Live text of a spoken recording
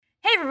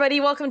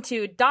everybody, welcome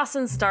to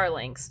Dawson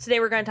Starlings.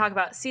 Today we're going to talk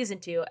about Season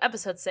 2,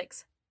 Episode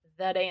 6,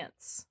 The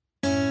Dance.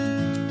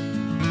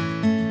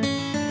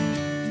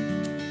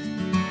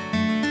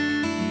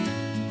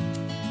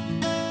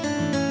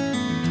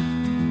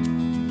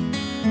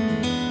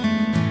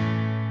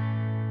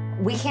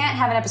 We can't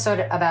have an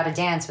episode about a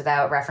dance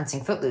without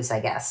referencing Footloose,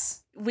 I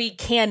guess. We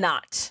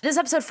cannot. This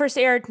episode first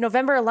aired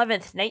November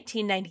 11th,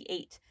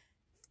 1998.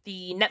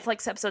 The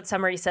Netflix episode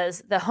summary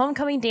says, the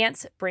homecoming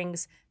dance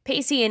brings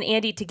Pacey and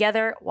Andy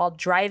together while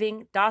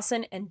driving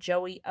Dawson and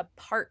Joey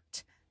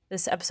apart.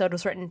 This episode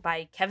was written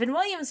by Kevin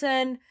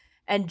Williamson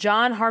and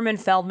John Harmon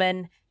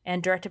Feldman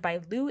and directed by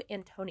Lou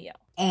Antonio.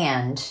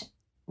 And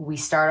we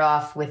start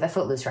off with a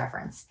Footloose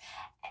reference.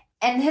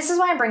 And this is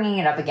why I'm bringing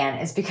it up again,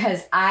 is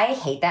because I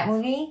hate that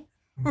movie.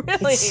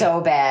 Really? It's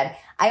so bad.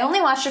 I only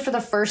watched it for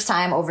the first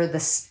time over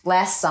this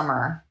last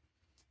summer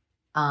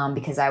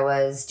because I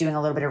was doing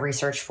a little bit of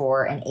research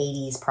for an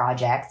 80s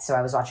project. So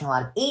I was watching a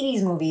lot of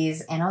 80s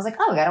movies and I was like,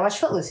 oh, we got to watch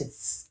Footloose.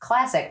 It's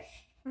classic.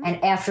 Mm-hmm.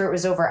 And after it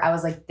was over, I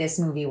was like, this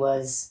movie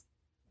was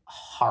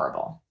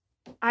horrible.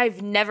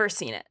 I've never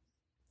seen it.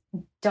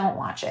 Don't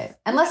watch it.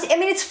 Unless, I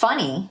mean, it's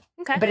funny.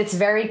 Okay. But it's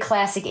very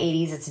classic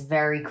 80s. It's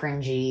very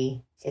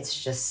cringy.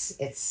 It's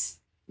just,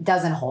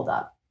 doesn't hold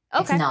up.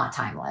 Okay. It's not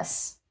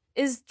timeless.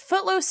 Is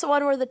Footloose the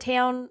one where the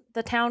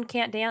town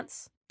can't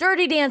dance?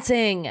 Dirty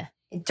Dancing.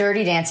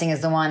 Dirty Dancing is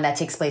the one that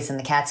takes place in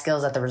the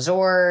Catskills at the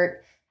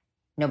resort.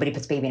 Nobody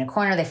puts baby in a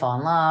corner. They fall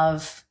in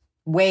love.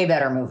 Way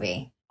better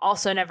movie.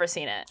 Also never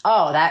seen it.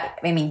 Oh,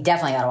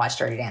 definitely got to watch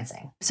Dirty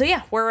Dancing. So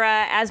yeah, we're,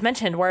 as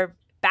mentioned, we're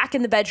back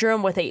in the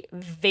bedroom with a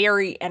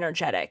very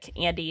energetic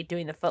Andy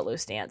doing the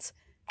Footloose dance.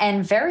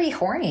 And very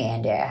horny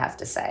Andy, I have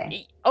to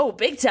say. Oh,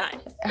 big time.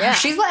 Yeah.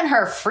 She's letting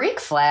her freak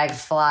flag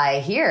fly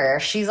here.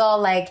 She's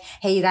all like,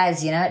 hey, you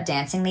guys, you know what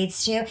dancing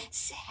leads to?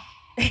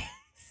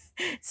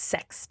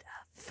 Sex stuff.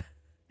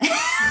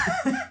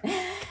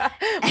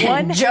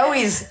 And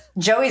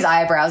Joey's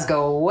eyebrows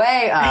go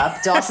way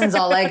up. Dawson's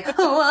all like,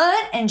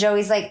 what? And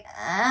Joey's like,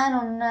 I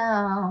don't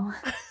know.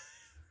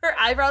 Her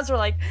eyebrows were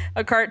like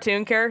a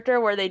cartoon character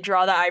where they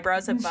draw the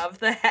eyebrows above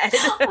the head.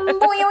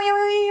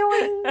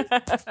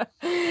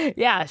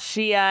 Yeah,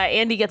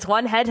 Andy gets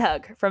one head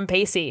hug from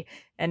Pacey,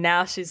 and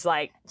now she's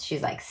like 6.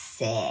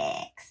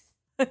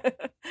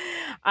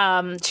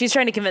 She's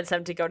trying to convince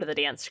them to go to the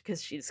dance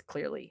because she's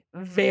clearly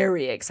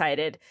very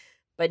excited,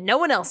 but no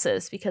one else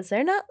is because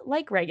they're not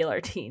like regular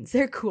teens.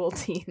 They're cool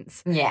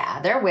teens.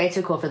 Yeah, they're way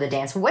too cool for the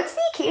dance. What's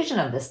the occasion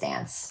of this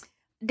dance?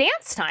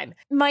 Dance time.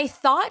 My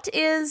thought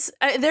is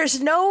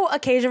there's no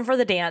occasion for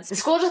the dance. The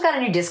school just got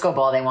a new disco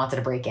ball they wanted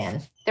to break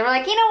in. They were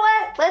like, you know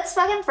what? Let's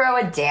fucking throw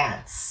a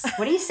dance.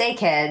 What do you say,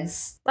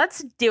 kids?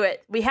 Let's do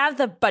it. We have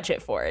the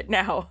budget for it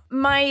now.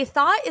 My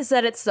thought is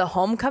that it's the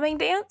homecoming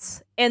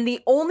dance. And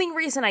the only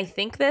reason I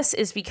think this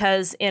is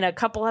because in a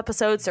couple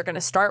episodes, they're going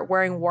to start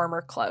wearing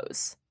warmer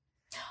clothes.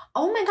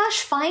 Oh my gosh,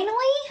 finally?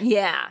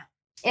 Yeah.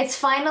 It's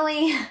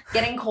finally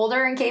getting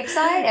colder in Cape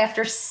Side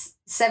after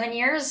 7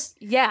 years?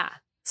 Yeah.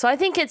 So I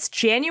think it's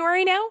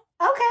January now.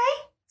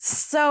 Okay.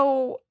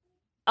 So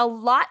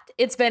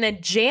it's been a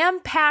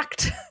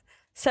jam-packed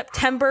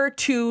September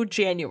to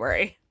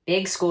January.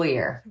 Big school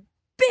year.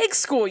 Big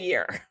school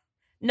year.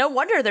 No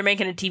wonder they're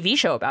making a TV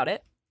show about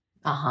it.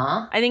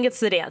 Uh-huh. I think it's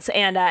the dance.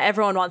 And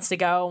everyone wants to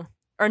go,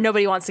 or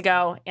nobody wants to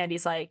go.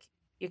 Andy's like,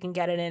 you can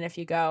get it in if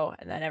you go.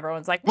 And then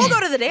everyone's like, we'll go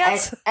to the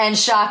dance. and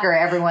shocker,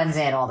 everyone's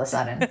in all of a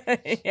sudden.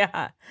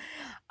 Yeah.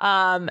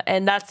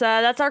 And that's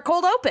our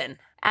cold open.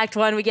 Act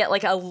 1, we get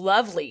like a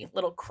lovely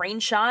little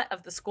crane shot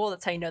of the school.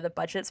 That's how you know the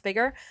budget's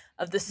bigger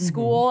of the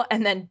school. Mm-hmm.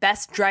 And then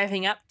Bess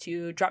driving up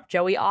to drop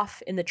Joey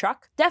off in the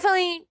truck.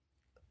 Definitely,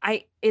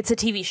 it's a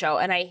TV show.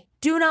 And I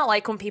do not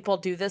like when people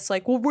do this,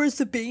 like, well, where's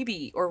the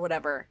baby or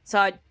whatever. So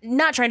I'm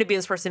not trying to be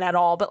this person at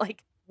all, but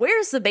like,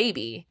 where's the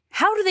baby?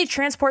 How do they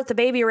transport the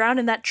baby around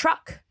in that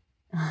truck?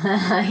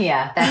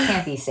 Yeah, that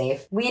can't be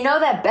safe. We know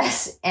that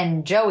Bess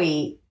and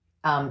Joey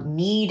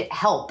need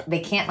help.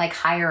 They can't like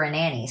hire a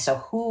nanny.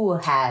 So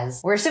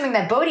we're assuming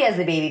that Bodhi has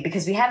the baby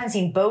because we haven't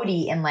seen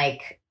Bodhi in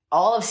like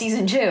all of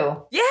season 2.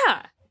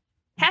 Yeah.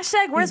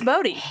 Hashtag where's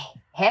Bodhi?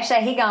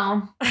 Hashtag he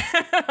gone.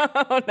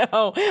 Oh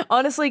no.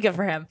 Honestly, good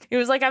for him. He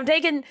was like, I'm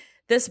taking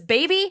this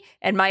baby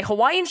and my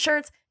Hawaiian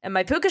shirts and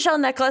my puka shell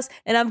necklace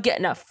and I'm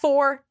getting a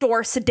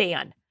 4-door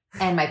sedan.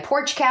 And my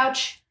porch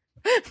couch.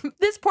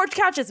 This porch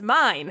couch is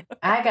mine.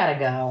 I gotta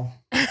go.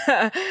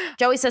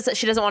 Joey says that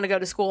she doesn't want to go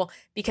to school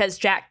because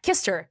Jack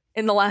kissed her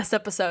in the last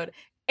episode.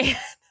 And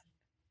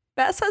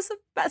Bess has the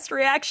best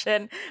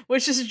reaction,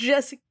 which is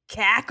just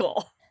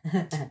cackle.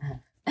 It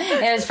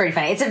was pretty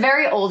funny. It's a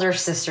very older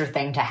sister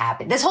thing to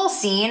happen. This whole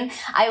scene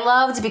I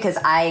loved because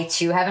I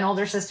too have an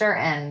older sister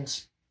and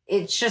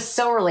it's just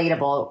so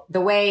relatable.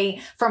 The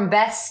way from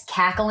Bess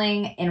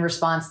cackling in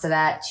response to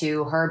that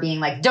to her being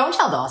like, don't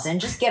tell Dawson,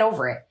 just get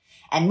over it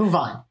and move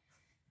on.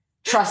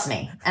 Trust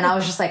me. And I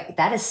was just like,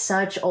 that is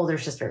such older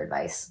sister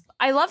advice.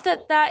 I love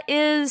that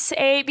is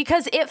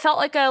because it felt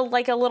like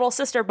a little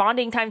sister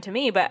bonding time to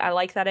me, but I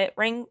like that it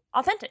rang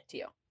authentic to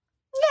you.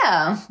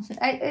 Yeah,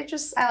 I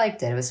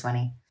liked it. It was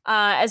funny.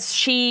 As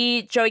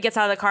Joey gets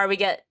out of the car, we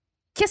get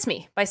Kiss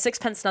Me by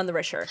Sixpence None the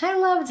Richer. I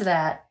loved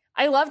that.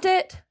 I loved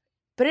it,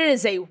 but it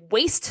is a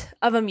waste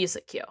of a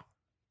music cue.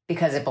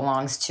 Because it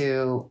belongs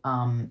to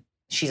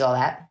She's All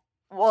That.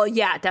 Well,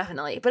 yeah,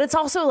 definitely. But it's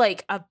also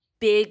like a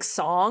big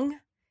song.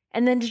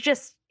 And then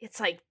it's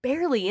like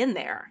barely in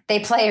there. They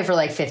play it for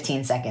like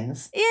 15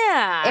 seconds.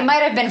 Yeah. It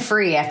might have been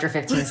free after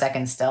 15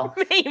 seconds still.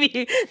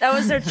 Maybe. That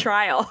was their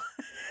trial.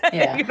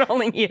 Yeah. You could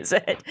only use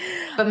it.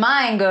 But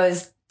mine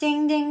goes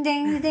ding, ding,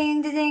 ding,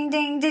 ding, ding, ding,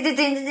 ding, ding,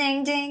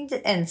 ding, ding,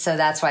 ding. And so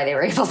that's why they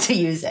were able to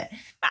use it.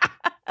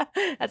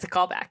 That's a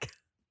callback.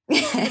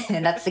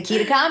 And that's the key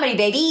to comedy,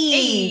 baby.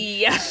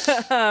 Hey.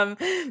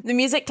 The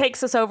music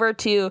takes us over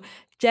to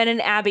Jen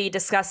and Abby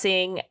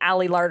discussing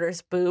Ali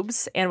Larter's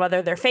boobs and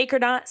whether they're fake or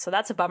not. So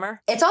that's a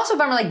bummer. It's also a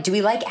bummer. Like, do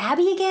we like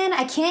Abby again?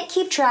 I can't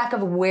keep track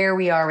of where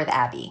we are with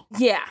Abby.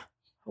 Yeah.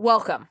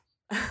 Welcome.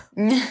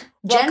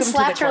 Jen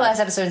slapped her last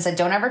episode and said,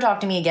 don't ever talk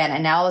to me again.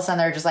 And now all of a sudden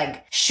they're just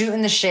like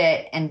shooting the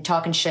shit and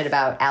talking shit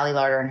about Ali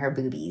Larter and her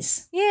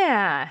boobies.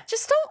 Yeah.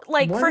 Just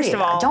don't first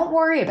of all. Don't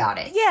worry about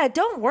it. Yeah,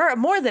 don't worry.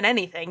 More than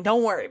anything,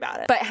 don't worry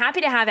about it. But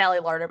happy to have Ali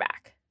Larter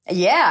back.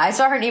 Yeah, I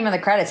saw her name in the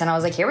credits and I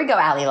was like, here we go,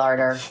 Ali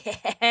Larter.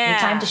 Yeah. Your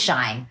time to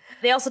shine.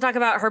 They also talk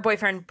about her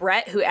boyfriend,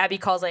 Brett, who Abby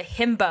calls a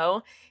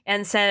himbo,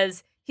 and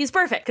says he's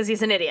perfect because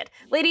he's an idiot.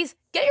 Ladies,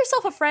 get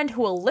yourself a friend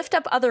who will lift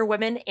up other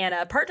women and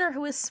a partner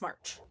who is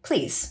smart.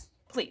 Please.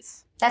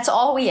 Please. That's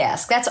all we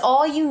ask. That's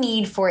all you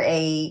need for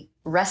a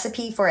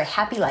recipe for a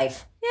happy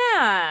life.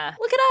 Yeah.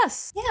 Look at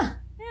us. Yeah.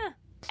 Yeah.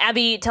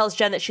 Abby tells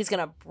Jen that she's going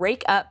to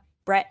break up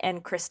Brett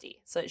and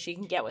Christy so that she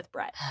can get with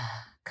Brett.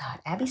 God,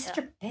 Abby's such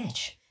a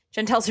bitch.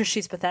 Jen tells her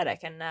she's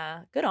pathetic, and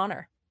good on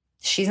her.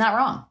 She's not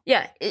wrong.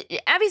 Yeah.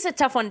 Abby's a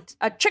tough one,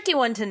 a tricky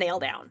one to nail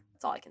down.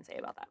 That's all I can say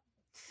about that.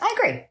 I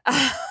agree.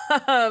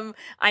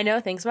 I know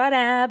things about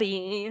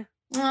Abby.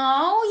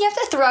 Oh, you have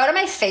to throw it in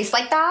my face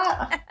like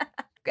that?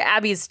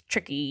 Abby's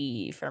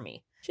tricky for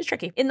me. She's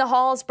tricky. In the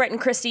halls, Brett and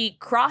Christy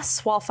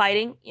cross while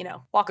fighting,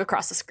 walk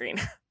across the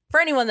screen. For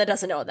anyone that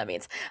doesn't know what that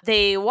means,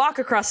 they walk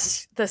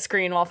across the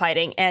screen while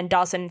fighting, and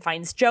Dawson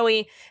finds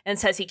Joey and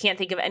says he can't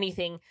think of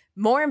anything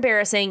more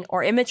embarrassing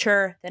or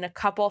immature than a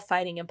couple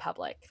fighting in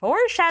public.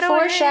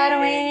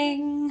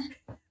 Foreshadowing.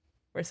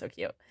 We're so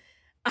cute.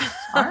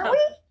 Aren't we?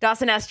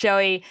 Dawson asks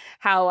Joey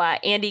how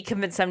Andy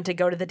convinced them to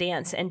go to the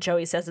dance, and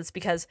Joey says it's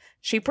because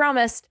she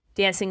promised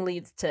dancing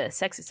leads to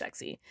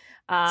sexy.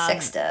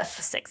 Sex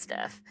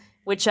stuff.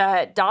 Which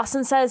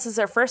Dawson says is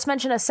their first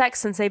mention of sex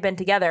since they've been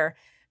together,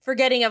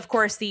 forgetting, of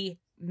course, the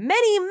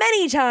many,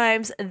 many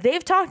times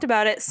they've talked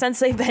about it since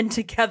they've been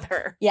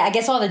together. Yeah, I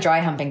guess all the dry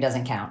humping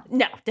doesn't count.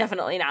 No,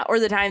 definitely not. Or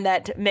the time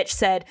that Mitch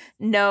said,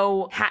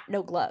 no hat,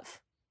 no glove.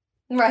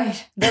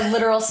 Right. The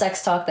literal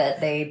sex talk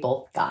that they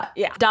both got.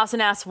 Yeah. Dawson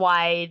asks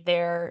why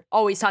they're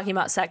always talking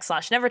about sex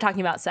 / never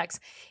talking about sex.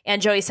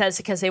 And Joey says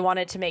because they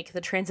wanted to make the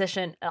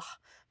transition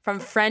from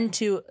friend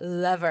to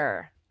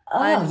lover.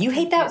 Oh, you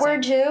hate that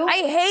word too? I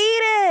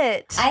hate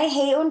it. I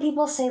hate when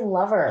people say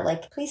lover.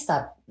 Like, please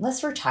stop.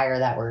 Let's retire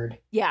that word.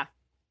 Yeah.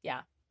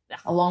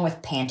 Along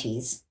with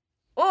panties.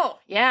 Oh,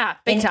 yeah.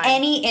 Big time. In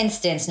any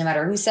instance, no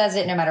matter who says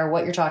it, no matter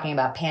what you're talking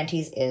about,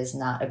 panties is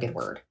not a good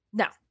word.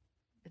 No,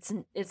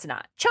 it's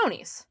not.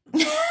 Chonies.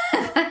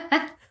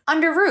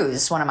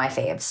 Underoos, one of my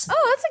faves.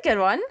 Oh, that's a good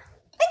one.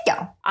 Thank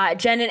you.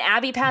 Jen and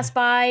Abby pass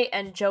by,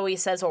 and Joey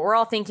says what we're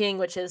all thinking,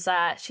 which is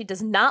she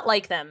does not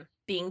like them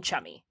being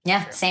chummy.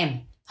 Yeah,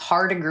 same.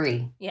 Hard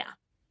agree. Yeah.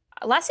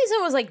 Last season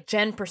was like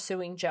Jen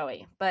pursuing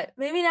Joey, but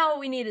maybe now what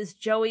we need is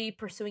Joey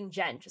pursuing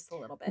Jen just a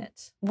little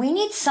bit. We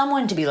need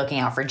someone to be looking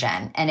out for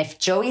Jen. And if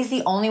Joey's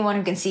the only one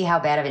who can see how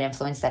bad of an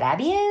influence that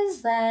Abby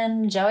is,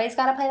 then Joey's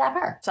got to play that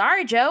part.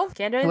 Sorry, Joe.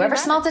 Can't do anything. Whoever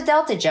about smelt it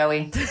dealt it,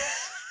 Joey.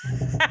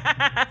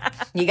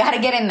 You got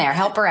to get in there.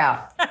 Help her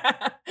out.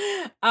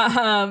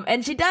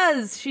 And she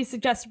does. She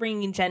suggests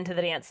bringing Jen to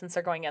the dance since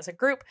they're going as a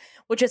group,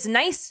 which is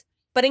nice,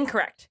 but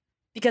incorrect.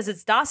 Because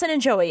it's Dawson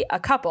and Joey,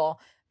 a couple,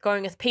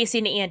 going with Pacey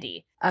and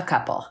Andy. A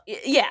couple.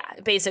 Yeah,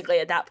 basically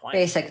at that point.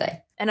 Basically.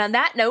 And on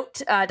that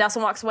note,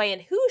 Dawson walks away,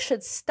 and who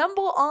should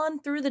stumble on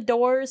through the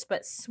doors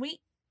but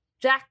sweet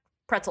Jack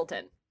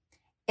Pretzelton?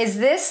 Is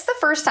this the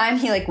first time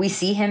we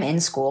see him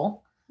in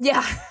school?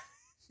 Yeah.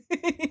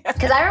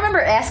 Because I remember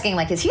asking,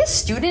 is he a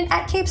student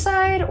at Cape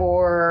Side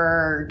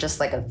or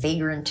just a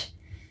vagrant?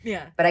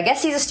 Yeah. But I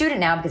guess he's a student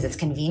now because it's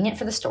convenient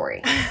for the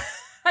story.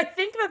 I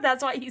think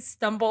that's why he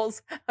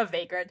stumbles, a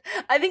vagrant.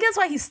 I think that's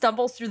why he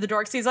stumbles through the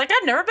door because he's like,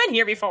 I've never been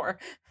here before.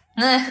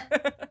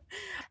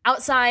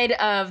 Outside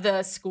of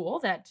the school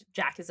that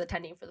Jack is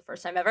attending for the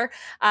first time ever,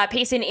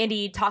 Pacey and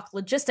Andy talk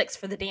logistics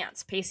for the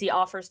dance. Pacey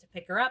offers to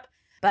pick her up,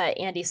 but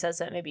Andy says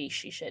that maybe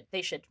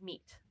they should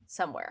meet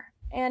somewhere.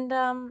 And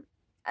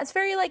it's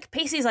very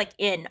Pacey's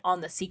in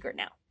on the secret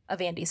now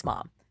of Andy's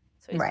mom.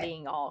 So he's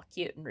being all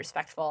cute and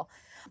respectful.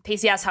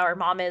 Pacey asks how her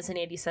mom is, and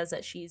Andy says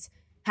that she's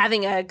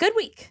having a good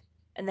week.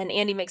 And then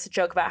Andy makes a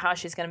joke about how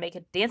she's going to make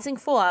a dancing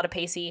fool out of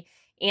Pacey.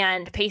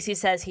 And Pacey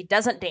says he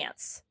doesn't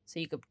dance.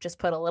 So you could just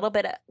put a little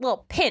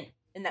pin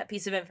in that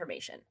piece of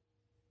information.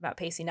 about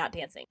Pacey not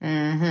dancing.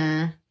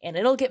 Mm-hmm. And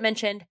it'll get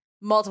mentioned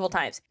multiple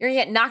times. You're going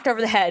to get knocked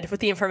over the head with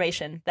the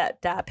information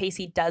that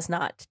Pacey does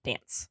not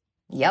dance.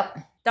 Yep.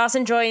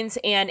 Dawson joins,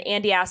 and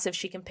Andy asks if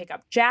she can pick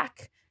up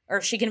Jack, or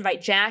if she can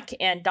invite Jack,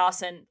 and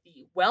Dawson,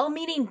 the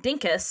well-meaning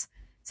dinkus,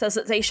 says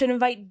that they should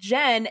invite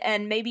Jen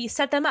and maybe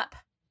set them up.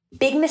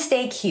 Big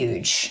mistake,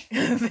 huge.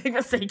 Big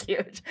mistake,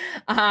 huge.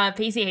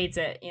 Pacey hates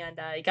it, and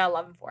you gotta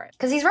love him for it.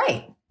 Because he's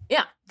right.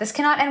 Yeah. This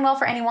cannot end well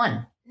for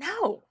anyone.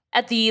 No.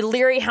 At the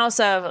Leary house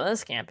of,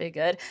 this can't be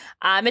good,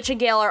 Mitch and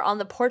Gail are on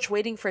the porch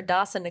waiting for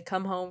Dawson to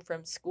come home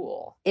from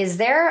school. Is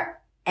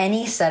there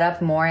any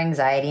setup more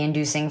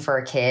anxiety-inducing for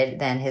a kid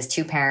than his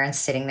two parents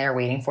sitting there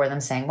waiting for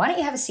them saying, why don't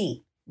you have a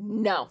seat?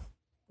 No.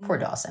 Poor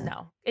Dawson.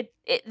 No.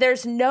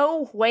 There's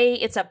no way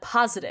it's a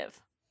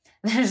positive.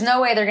 There's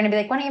no way they're going to be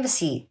like, why don't you have a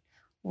seat?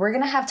 We're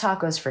going to have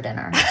tacos for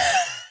dinner.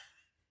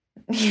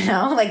 You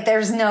know, like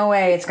there's no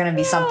way it's going to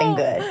be something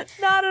good.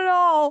 Not at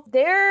all.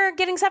 They're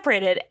getting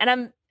separated, and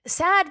I'm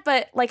sad,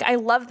 but like I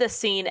love this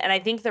scene, and I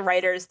think the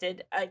writers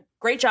did a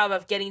great job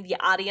of getting the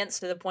audience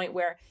to the point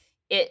where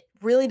it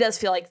really does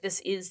feel like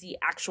this is the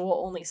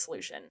actual only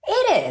solution.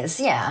 It is,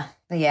 yeah.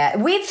 Yeah.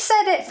 We've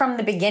said it from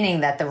the beginning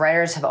that the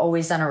writers have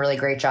always done a really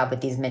great job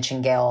with these Mitch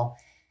and Gail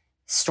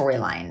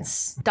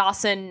storylines.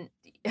 Dawson,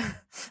 so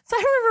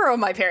I remember when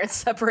my parents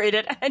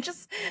separated. I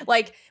just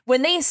like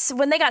when they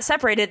got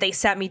separated, they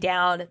sat me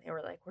down and they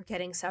were like, "We're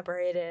getting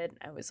separated."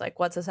 I was like,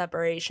 "What's a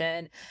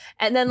separation?"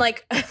 And then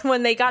like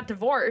when they got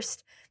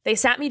divorced, they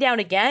sat me down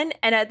again,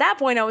 and at that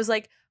point, I was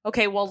like,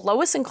 "Okay, well,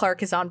 Lois and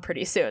Clark is on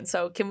pretty soon,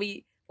 so can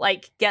we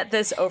like get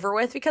this over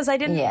with?" Because I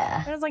didn't.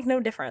 Yeah, there was like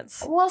no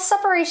difference. Well,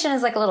 separation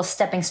is like a little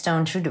stepping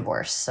stone to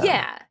divorce. So.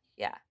 Yeah.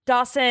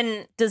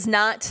 Dawson does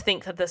not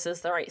think that this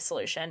is the right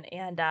solution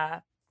and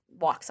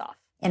walks off.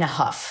 In a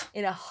huff.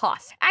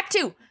 Act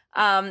 2.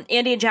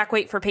 Andy and Jack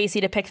wait for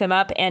Pacey to pick them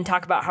up and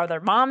talk about how their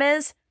mom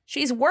is.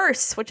 She's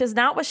worse, which is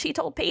not what she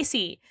told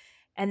Pacey.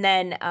 And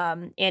then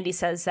Andy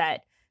says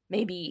that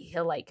maybe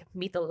he'll like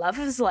meet the love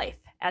of his life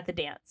at the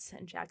dance.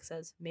 And Jack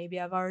says, maybe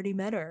I've already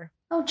met her.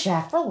 Oh,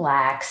 Jack,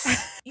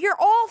 relax. You're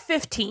all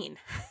 15.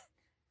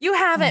 You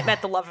haven't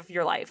met the love of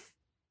your life.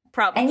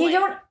 Probably.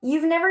 And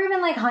you've never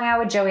even like hung out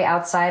with Joey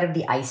outside of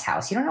the ice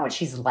house. You don't know what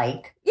she's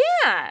like.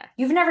 Yeah.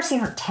 You've never seen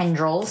her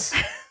tendrils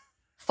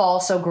fall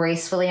so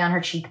gracefully on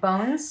her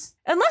cheekbones.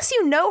 Unless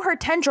you know her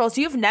tendrils,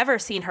 you've never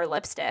seen her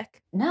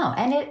lipstick. No,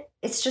 and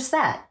it's just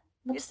that.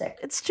 Lipstick.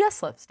 It's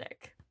just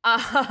lipstick.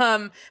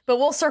 But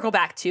we'll circle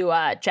back to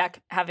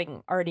Jack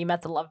having already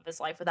met the love of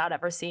his life without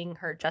ever seeing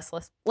her just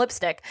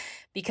lipstick,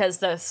 because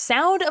the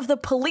sound of the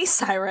police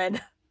siren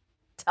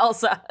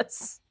tells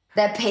us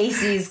that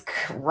Pacey's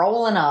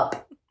rolling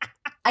up.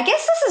 I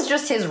guess this is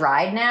just his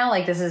ride now.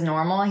 Like, this is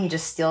normal. He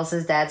just steals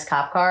his dad's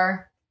cop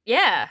car.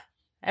 Yeah.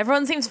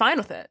 Everyone seems fine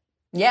with it.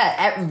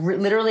 Yeah.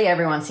 Literally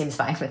everyone seems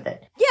fine with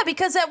it. Yeah,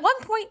 because at one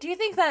point, do you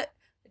think that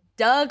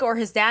Doug or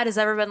his dad has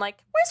ever been like,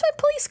 where's my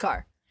police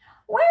car?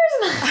 Where's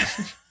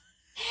my...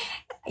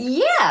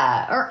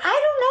 Yeah. Or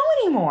I don't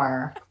know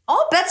anymore.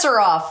 All bets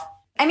are off.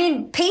 I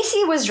mean,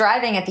 Pacey was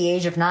driving at the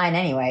age of 9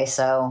 anyway,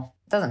 so...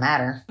 Doesn't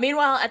matter.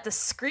 Meanwhile, at the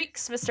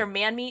Screeks, Mr.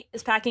 Manmeat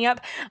is packing up.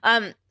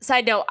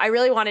 Side note, I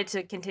really wanted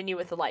to continue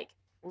with the like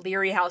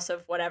Leary House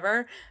of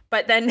whatever,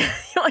 but then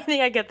the only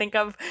thing I could think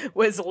of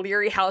was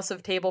Leary House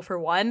of Table for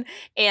One,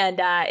 and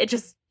it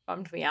just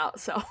bummed me out,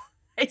 so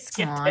I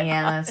skipped it.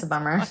 Yeah, that's a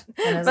bummer.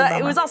 But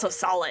it was also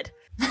solid.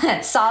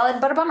 Solid,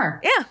 but a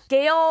bummer. Yeah,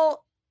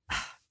 Gail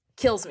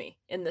kills me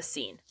in this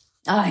scene.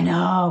 I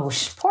know.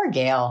 Poor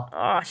Gail.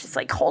 Oh, she's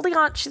like holding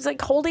on. She's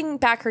like holding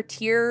back her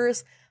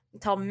tears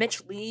until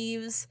Mitch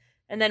leaves.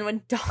 And then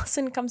when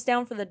Dawson comes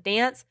down for the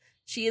dance,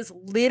 she is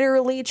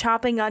literally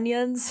chopping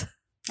onions.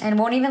 And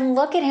won't even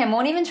look at him,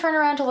 won't even turn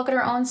around to look at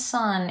her own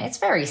son. It's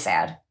very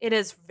sad. It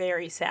is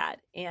very sad.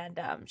 And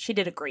she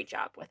did a great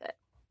job with it.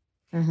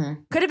 Mm-hmm.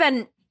 Could have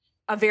been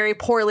a very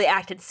poorly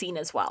acted scene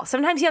as well.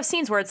 Sometimes you have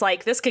scenes where it's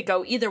like, this could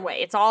go either way.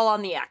 It's all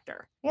on the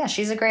actor. Yeah,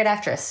 she's a great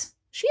actress.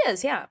 She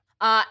is, yeah.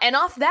 And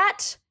off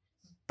that,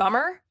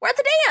 bummer, we're at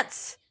the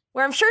dance,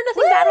 where I'm sure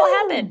nothing bad will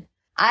happen.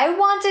 I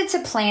wanted to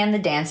plan the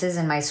dances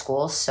in my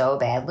school so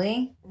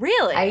badly.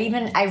 Really?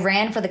 I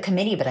ran for the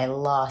committee, but I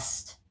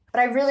lost. But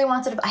I really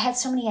wanted to. I had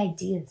so many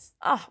ideas.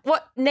 Oh,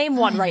 what? Name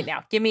one right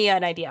now. Give me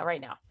an idea right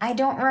now. I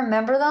don't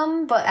remember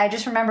them, but I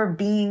just remember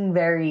being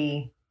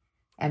very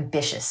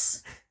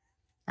ambitious.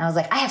 I was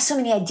like, I have so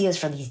many ideas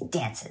for these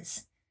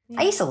dances.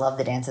 I used to love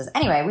the dances.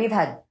 Anyway, we've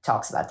had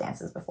talks about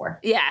dances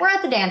before. Yeah. We're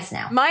at the dance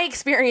now. My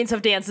experience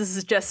of dances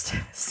is just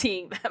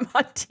seeing them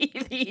on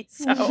TV.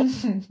 So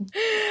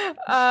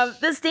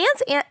this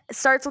dance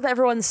starts with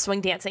everyone swing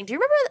dancing. Do you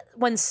remember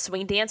when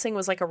swing dancing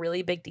was like a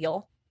really big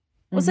deal?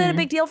 Was it a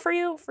big deal for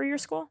you, for your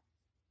school?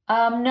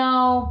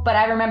 No, but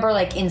I remember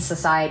like in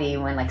society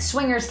when like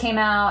swingers came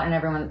out and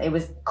everyone, it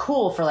was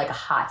cool for like a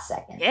hot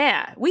second.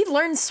 Yeah. We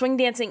learned swing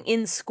dancing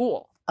in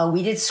school. Oh,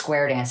 we did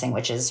square dancing,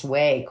 which is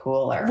way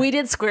cooler. We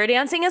did square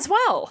dancing as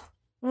well.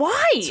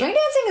 Why? Swing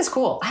dancing is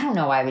cool. I don't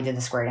know why we did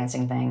the square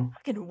dancing thing.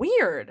 Fucking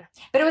weird.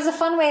 But it was a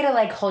fun way to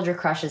like hold your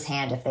crush's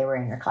hand if they were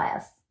in your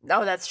class.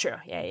 Oh, that's true.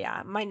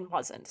 Yeah. Mine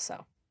wasn't,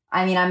 so.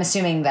 I mean, I'm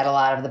assuming that a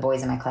lot of the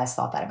boys in my class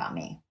thought that about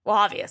me. Well,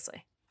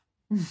 obviously.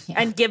 Yeah.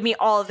 And give me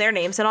all of their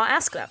names and I'll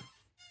ask them.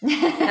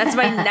 That's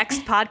my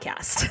next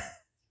podcast.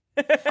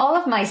 All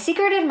of my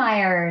secret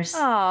admirers.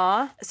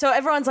 Aw. So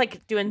everyone's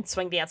like doing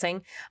swing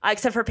dancing,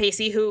 except for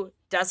Pacey, who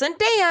doesn't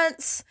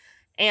dance,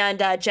 and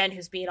Jen,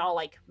 who's being all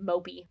like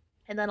mopey.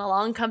 And then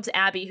along comes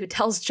Abby, who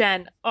tells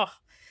Jen,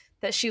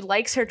 that she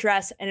likes her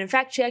dress. And in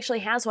fact, she actually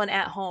has one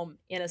at home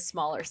in a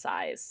smaller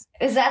size.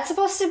 Is that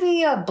supposed to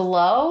be a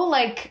blow?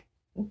 Like,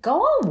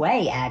 go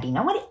away, Abby.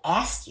 Nobody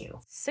asked you.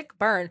 Sick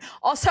burn.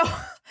 Also,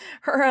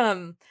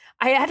 her,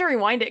 I had to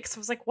rewind it because I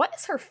was like, what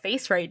is her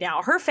face right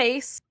now? Her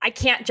face, I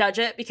can't judge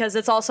it because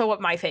it's also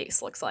what my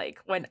face looks like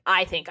when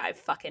I think I've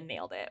fucking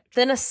nailed it.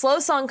 Then a slow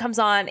song comes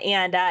on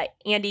and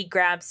Andy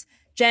grabs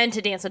Jen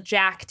to dance with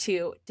Jack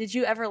to Did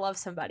You Ever Love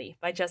Somebody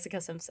by Jessica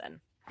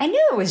Simpson. I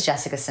knew it was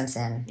Jessica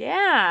Simpson.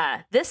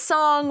 Yeah. This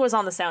song was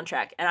on the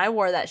soundtrack and I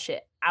wore that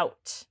shit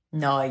out.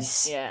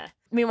 Nice. Yeah.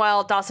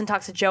 Meanwhile, Dawson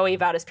talks to Joey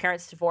about his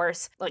parents'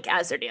 divorce, like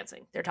as they're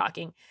dancing, they're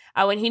talking.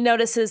 When he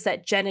notices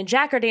that Jen and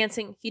Jack are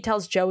dancing, he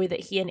tells Joey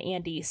that he and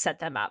Andy set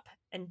them up.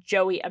 And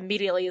Joey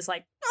immediately is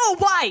like, oh,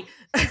 why?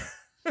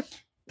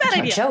 Bad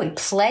idea. Joey,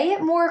 play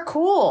it more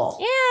cool.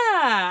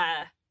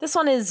 Yeah. This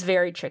one is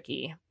very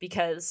tricky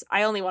because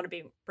I only want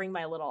to bring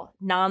my little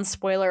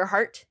non-spoiler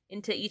heart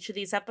into each of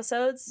these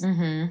episodes.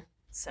 Mm-hmm.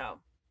 So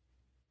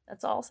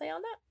that's all I'll say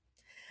on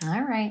that.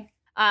 All right.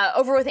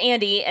 Over with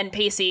Andy and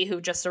Pacey,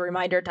 who, just a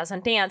reminder,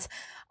 doesn't dance.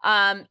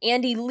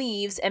 Andy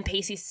leaves and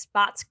Pacey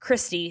spots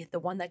Christy, the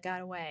one that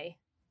got away,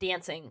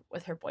 dancing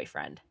with her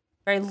boyfriend.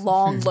 Very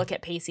long look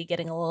at Pacey,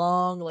 getting a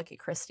long look at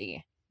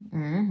Christy.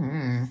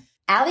 Mm-hmm.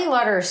 Allie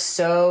Lauder is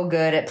so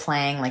good at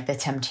playing like the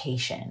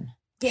temptation.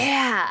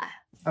 Yeah.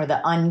 Or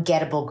the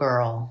ungettable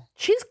girl.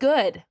 She's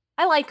good.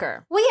 I like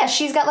her. Well, yeah,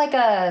 she's got like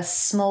a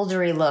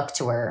smoldery look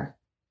to her.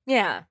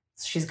 Yeah.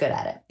 She's good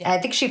at it. Yeah. I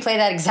think she played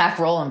that exact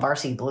role in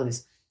Varsity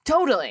Blues.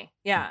 Totally.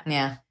 Yeah.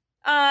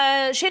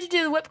 Yeah. She had to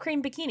do the whipped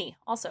cream bikini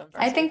also.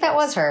 I think that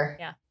was her.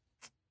 Yeah.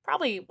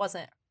 Probably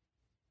wasn't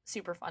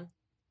super fun.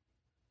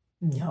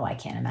 No, I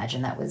can't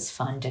imagine that was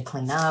fun to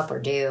clean up or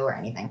do or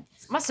anything.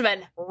 Must have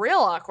been real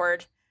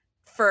awkward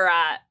for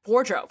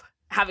wardrobe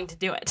having to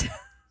do it.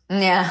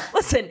 Yeah.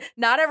 Listen,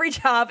 not every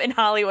job in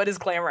Hollywood is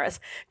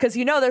glamorous because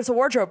there's a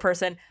wardrobe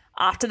person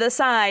off to the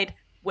side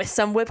with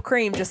some whipped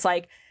cream, just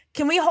like,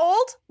 can we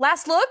hold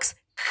last looks?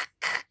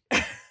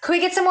 Could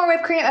we get some more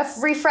whipped cream, a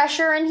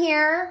refresher in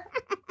here?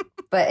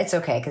 But it's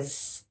okay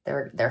because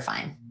they're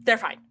fine. They're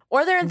fine.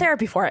 Or they're in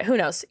therapy for it. Who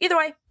knows? Either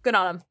way, good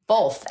on them.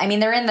 Both. I mean,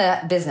 they're in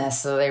the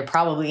business, so they're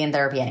probably in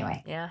therapy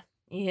anyway. Yeah.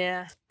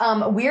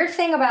 Weird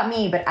thing about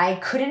me, but I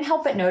couldn't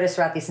help but notice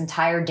throughout this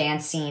entire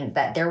dance scene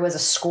that there was a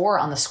score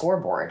on the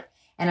scoreboard.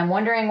 And I'm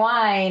wondering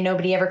why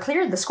nobody ever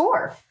cleared the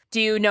score.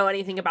 Do you know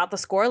anything about the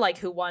score? Like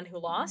who won, who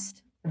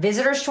lost?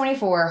 Visitors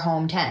 24,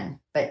 home 10,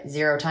 but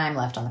 0 time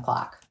left on the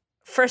clock.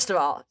 First of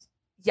all,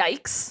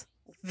 yikes.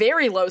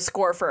 Very low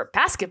score for a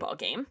basketball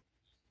game.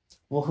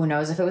 Well, who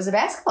knows if it was a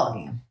basketball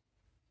game?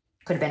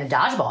 Could have been a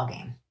dodgeball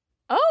game.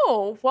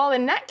 Oh, well,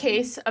 in that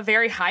case, a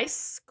very high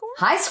score?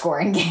 High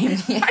scoring game.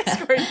 Yeah. High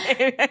scoring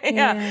game.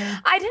 Yeah.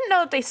 I didn't know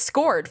that they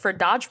scored for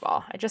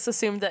dodgeball. I just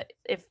assumed that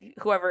if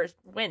whoever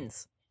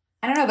wins.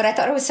 I don't know, but I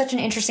thought it was such an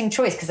interesting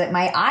choice because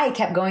my eye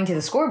kept going to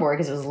the scoreboard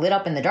because it was lit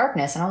up in the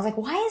darkness. And I was like,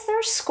 why is there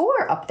a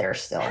score up there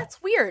still?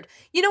 That's weird.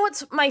 You know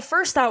what's my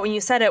first thought when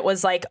you said it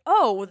was like,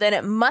 oh, then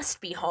it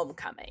must be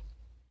homecoming.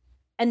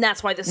 And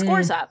that's why the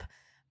score's up.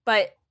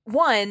 But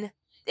one,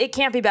 it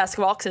can't be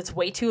basketball because it's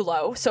way too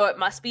low. So it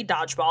must be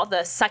dodgeball,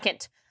 the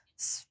second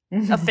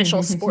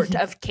official sport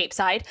of Cape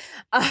Side.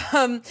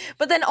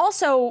 But then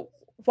also,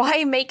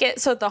 why make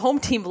it so the home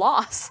team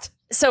lost?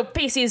 So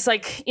Pacey's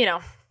like,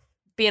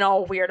 being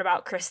all weird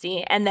about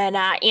Christy. And then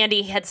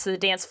Andy heads to the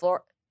dance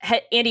floor.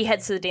 Andy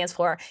heads to the dance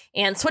floor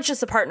and switches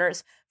the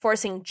partners,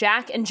 forcing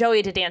Jack and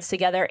Joey to dance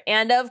together.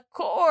 And of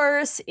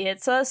course,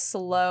 it's a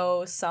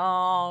slow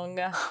song.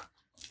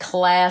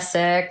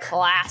 Classic.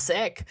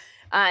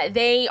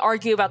 They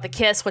argue about the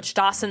kiss, which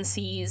Dawson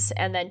sees,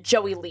 and then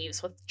Joey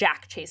leaves with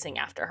Jack chasing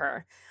after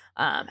her.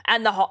 Out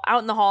in the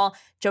hall,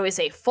 Joey's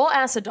a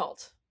full-ass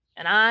adult,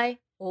 and I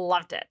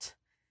loved it.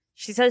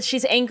 She says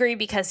she's angry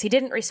because he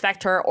didn't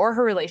respect her or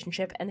her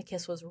relationship, and the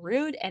kiss was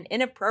rude and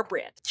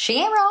inappropriate. She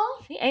ain't wrong.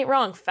 She ain't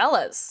wrong,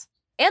 fellas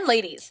and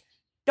ladies.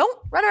 Don't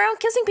run around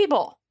kissing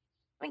people.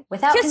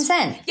 Without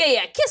consent.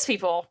 Yeah, kiss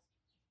people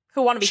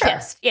who want to be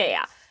kissed.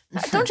 Yeah.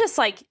 Don't just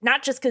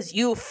not just because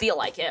you feel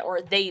like it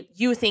or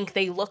you think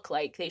they look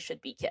like they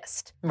should be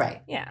kissed.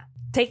 Right. Yeah.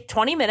 Take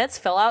 20 minutes,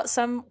 fill out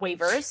some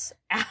waivers,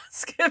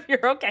 ask if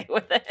you're okay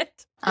with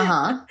it.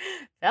 Uh-huh.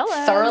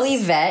 Fellas. Thoroughly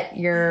vet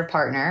your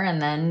partner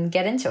and then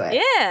get into it.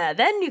 Yeah,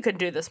 then you could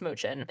do the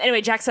smooching.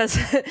 Anyway, Jack says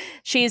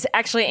she's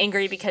actually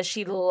angry because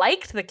she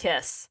liked the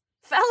kiss.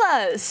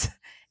 Fellas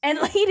and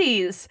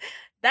ladies,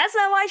 that's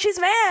not why she's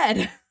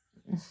mad.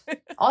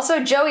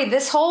 Also, Joey,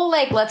 this whole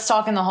like let's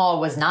talk in the hall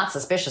was not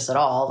suspicious at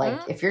all. Like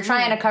if you're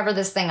trying to cover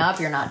this thing up,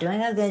 you're not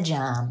doing a good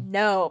job.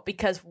 No,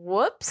 because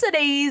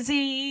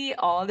whoopsie-daisy,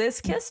 all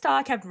this kiss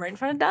talk happened right in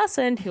front of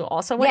Dawson, who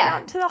also went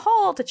out into the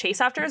hall to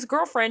chase after his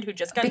girlfriend who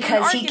just got into an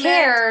because he argument.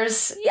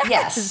 cares.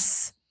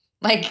 Yes.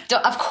 Like,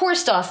 of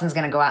course Dawson's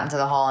going to go out into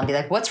the hall and be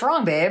like, what's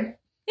wrong, babe?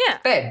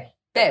 Yeah.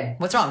 Babe,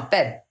 what's wrong,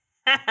 babe?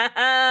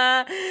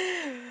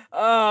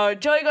 Oh,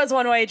 Joey goes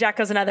one way, Jack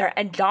goes another,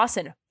 and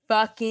Dawson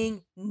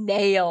fucking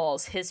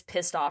nails his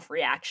pissed off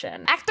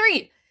reaction. Act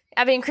 3.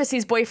 Abby and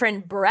Christy's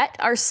boyfriend Brett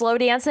are slow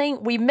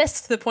dancing. We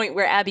missed the point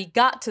where Abby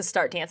got to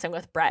start dancing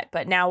with Brett,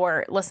 but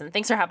now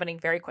things are happening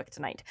very quick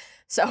tonight.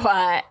 So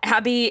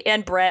Abby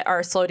and Brett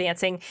are slow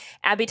dancing.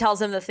 Abby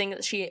tells him the thing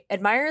that she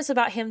admires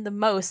about him the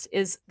most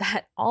is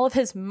that all of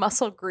his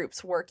muscle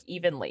groups work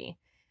evenly.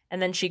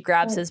 And then she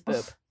grabs his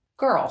boob.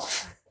 Girl.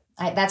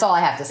 That's all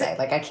I have to say.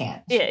 Like, I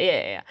can't.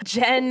 Yeah.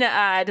 Jen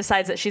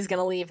decides that she's going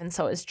to leave, and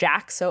so is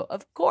Jack. So,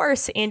 of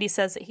course, Andy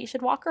says that he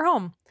should walk her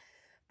home.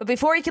 But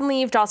before he can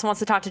leave, Dawson wants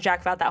to talk to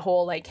Jack about that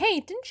whole, like,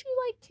 hey, didn't you,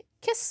 like,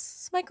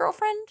 kiss my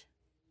girlfriend?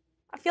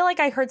 I feel like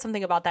I heard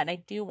something about that, and I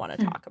do want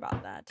to talk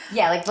about that.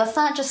 Yeah, like, let's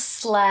not just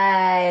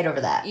slide over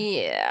that.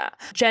 Yeah.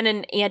 Jen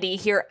and Andy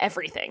hear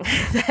everything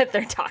that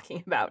they're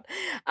talking about.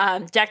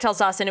 Jack tells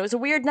Dawson, it was a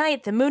weird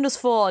night. The moon was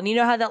full, and you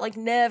know how that, like,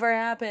 never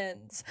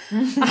happens.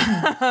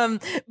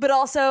 But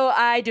also,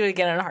 I do it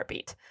again in a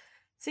heartbeat.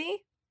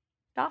 See?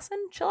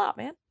 Dawson, chill out,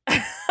 man.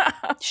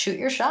 Shoot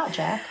your shot,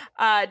 Jack.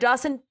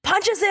 Dawson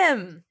punches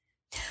him.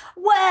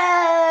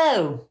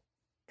 Whoa!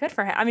 Good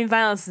for him. I mean,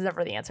 violence is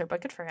never the answer,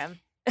 but good for him.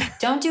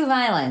 Don't do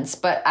violence,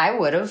 but I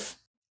would have.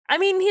 I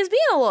mean, he's being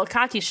a little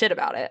cocky shit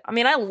about it. I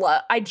mean,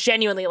 I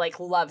genuinely, like,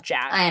 love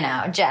Jack. I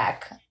know,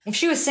 Jack. If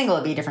she was single,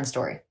 it'd be a different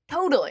story.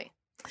 Totally.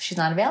 She's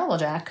not available,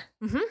 Jack.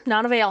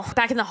 Not avail.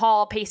 Back in the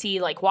hall, Pacey,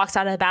 like, walks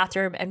out of the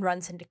bathroom and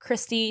runs into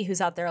Christy,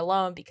 who's out there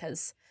alone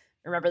because,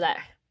 remember that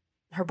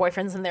her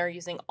boyfriend's in there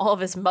using all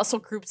of his muscle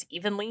groups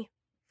evenly.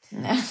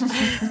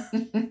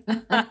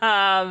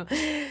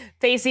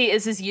 Pacey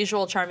is his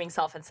usual charming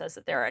self and says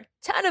that there are a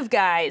ton of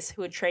guys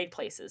who would trade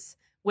places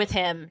with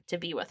him to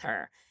be with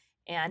her.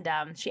 And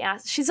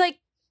she's like,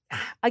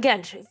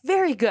 again, she's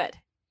very good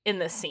in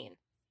this scene.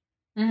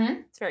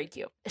 It's very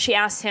cute. She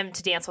asked him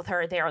to dance with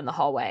her there in the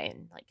hallway.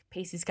 And like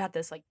Pacey's got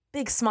this like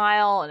big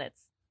smile and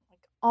it's like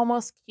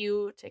almost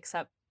cute,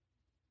 except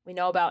we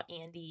know about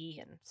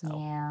Andy. And so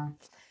yeah.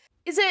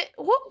 Is it,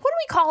 what do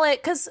we call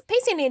it? Because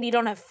Pacey and Andy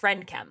don't have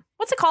friend chem.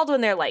 What's it called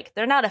when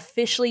they're not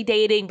officially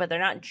dating, but they're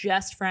not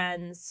just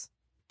friends?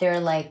 They're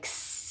like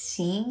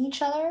seeing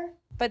each other?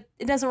 But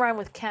it doesn't rhyme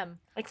with chem,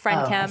 like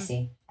friend chem.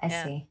 I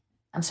see.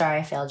 I'm sorry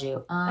I failed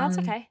you. That's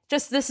okay.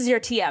 Just this is your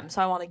TM,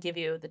 so I want to give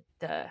you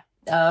the...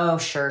 Oh,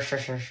 sure.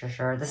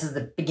 This is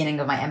the beginning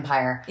of my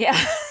empire. Yeah.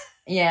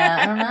 Yeah,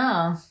 I don't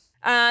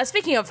know.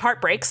 Speaking of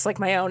heartbreaks, like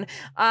my own,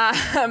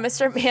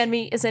 Mr.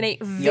 Manmeat is in a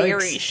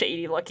very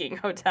shady-looking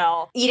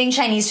hotel. Eating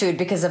Chinese food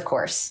because, of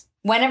course.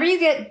 Whenever you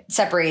get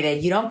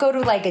separated, you don't go to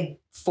like a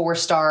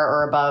 4-star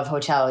or above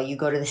hotel. You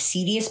go to the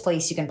seediest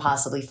place you can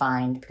possibly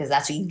find because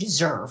that's what you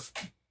deserve.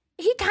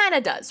 He kind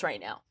of does right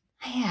now.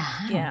 Yeah,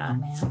 I don't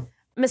know, man.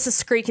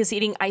 Mrs. Skreek is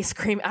eating ice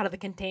cream out of the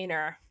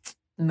container.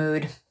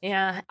 Mood.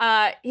 Yeah.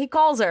 He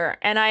calls her,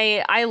 and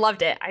I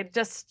loved it. I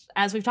just,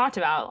 as we've talked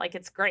about, like,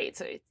 it's great.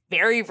 So it's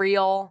very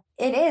real.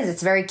 It is.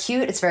 It's very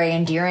cute. It's very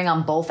endearing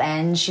on both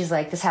ends. She's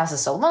like, this house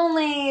is so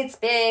lonely. It's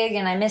big,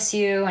 and I miss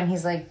you. And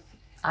he's like,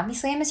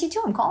 obviously, I miss you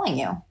too. I'm calling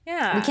you.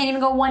 Yeah. We can't even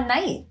go one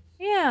night.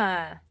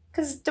 Yeah.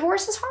 Because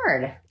divorce is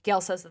hard.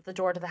 Gail says that the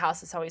door to the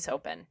house is always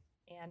open.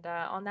 And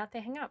on that,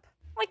 they hang up.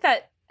 I like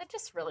that. I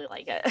just really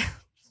like it.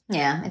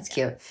 Yeah, it's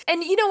cute.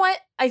 And you know what?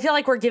 I feel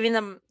like we're giving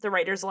the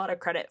writers a lot of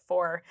credit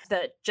for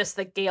the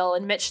Gail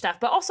and Mitch stuff,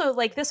 but also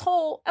like this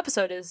whole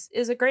episode is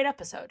a great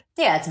episode.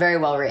 Yeah, it's very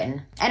well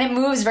written. And it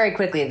moves very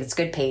quickly. It's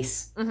good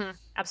pace.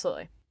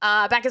 Absolutely.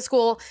 Back at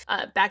school,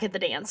 back at the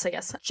dance, I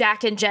guess.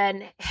 Jack and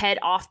Jen head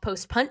off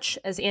post-punch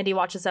as Andy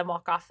watches them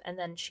walk off, and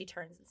then she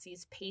turns and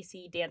sees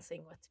Pacey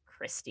dancing with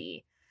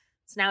Christy.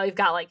 So now we've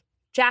got like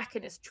Jack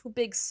in his too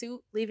big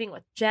suit leaving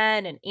with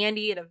Jen, and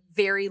Andy in a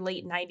very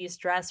late 90s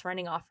dress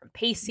running off from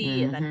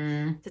Pacey. And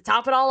then to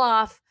top it all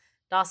off,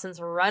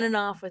 Dawson's running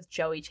off with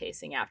Joey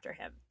chasing after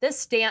him.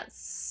 This dance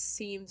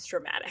seems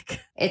dramatic.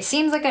 It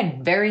seems like a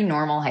very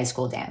normal high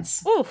school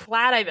dance. Ooh,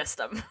 glad I missed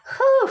them.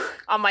 Whew.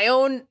 On my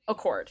own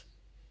accord.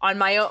 By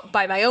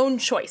my own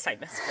choice, I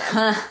missed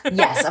them.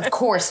 Yes, of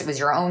course it was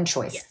your own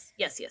choice.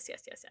 Yes.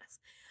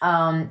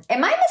 Am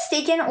I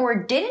mistaken, or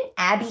didn't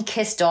Abby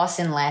kiss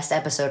Dawson last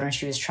episode when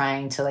she was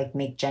trying to like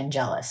make Jen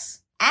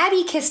jealous?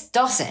 Abby kissed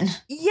Dawson.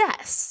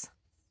 Yes.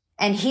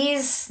 And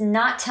he's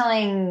not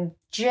telling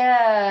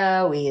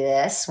Joey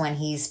this when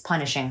he's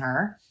punishing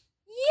her.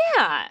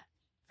 Yeah.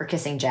 For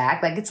kissing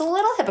Jack. Like, it's a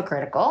little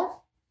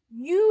hypocritical.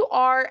 You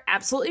are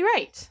absolutely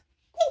right.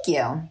 Thank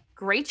you.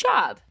 Great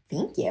job.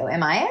 Thank you.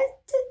 Am I a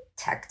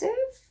detective?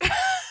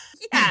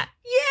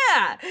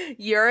 Yeah.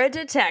 You're a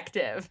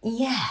detective.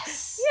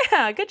 Yes.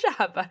 Yeah, good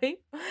job, buddy.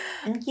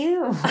 Thank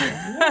you.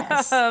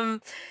 Yes.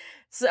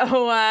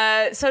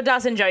 So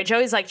Dawson,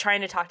 Joey's like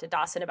trying to talk to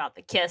Dawson about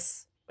the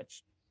kiss,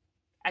 which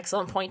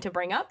excellent point to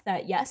bring up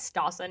that yes,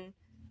 Dawson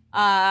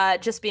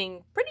just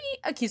being pretty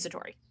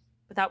accusatory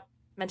without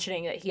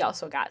mentioning that he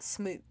also got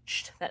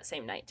smooched that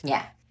same night.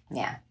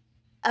 Yeah.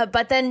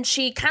 But then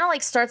she kind of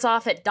like starts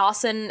off at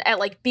Dawson at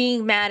like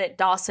being mad at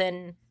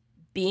Dawson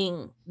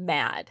being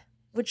mad,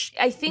 which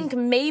I think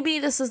maybe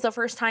this is the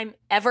first time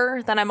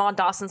ever that I'm on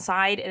Dawson's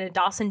side in a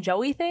Dawson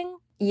Joey thing.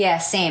 Yeah,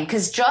 same.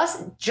 Because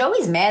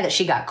Joey's mad that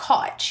she got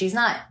caught. She's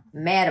not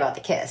mad about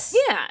the kiss.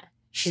 Yeah.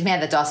 She's mad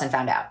that Dawson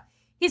found out.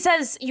 He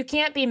says, you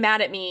can't be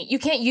mad at me. You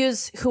can't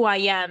use who I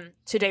am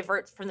to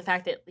divert from the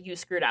fact that you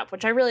screwed up,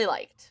 which I really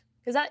liked.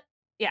 Because that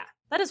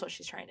is what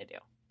she's trying to do.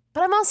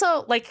 But I'm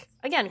also, like,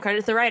 again, credit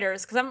to the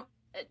writers, because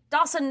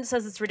Dawson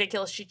says it's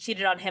ridiculous she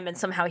cheated on him and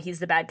somehow he's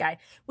the bad guy,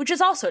 which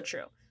is also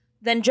true.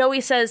 Then Joey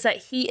says that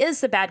he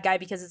is the bad guy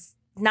because it's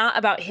not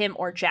about him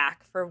or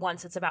Jack. For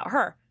once, it's about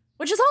her,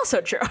 which is also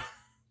true.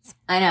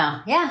 I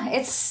know. Yeah,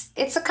 it's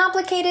a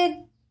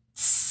complicated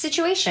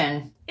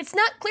situation. It's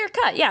not clear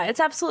cut. Yeah, it's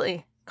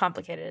absolutely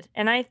complicated.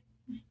 And I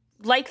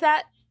like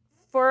that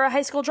for a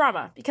high school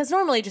drama, because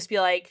normally just be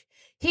like,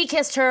 he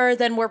kissed her,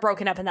 then we're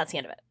broken up, and that's the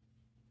end of it.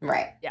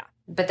 Right. Yeah.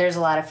 But there's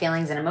a lot of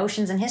feelings and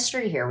emotions and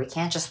history here. We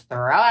can't just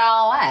throw it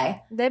all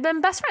away. They've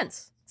been best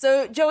friends.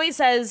 So Joey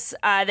says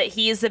that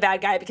he's the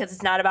bad guy because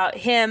it's not about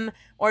him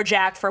or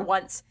Jack for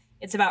once.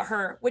 It's about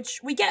her,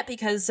 which we get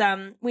because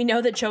we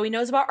know that Joey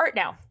knows about art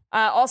now.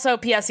 Also,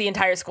 P.S. the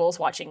entire school is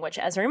watching, which,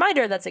 as a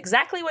reminder, that's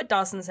exactly what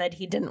Dawson said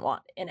he didn't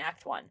want in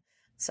Act 1.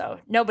 So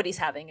nobody's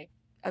having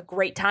a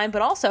great time,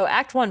 but also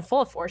Act 1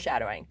 full of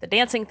foreshadowing. The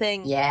dancing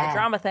thing, the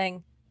drama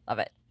thing. Love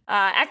it.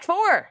 Act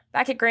 4,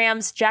 back at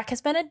Graham's, Jack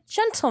has been a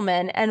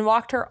gentleman and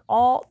walked her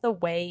all the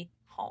way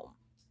home.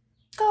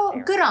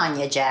 Good on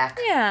you, Jack.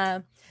 Yeah.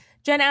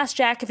 Jen asks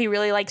Jack if he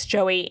really likes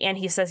Joey, and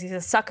he says he's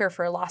a sucker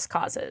for lost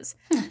causes.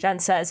 Jen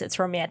says it's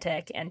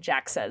romantic, and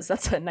Jack says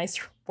that's a nice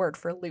word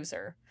for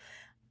loser,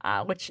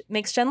 which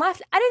makes Jen laugh.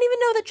 I didn't even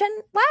know that Jen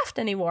laughed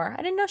anymore.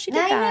 I didn't know she did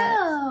that.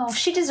 I know.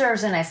 She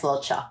deserves a nice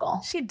little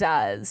chuckle. She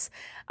does.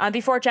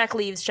 Before Jack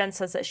leaves, Jen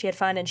says that she had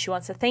fun, and she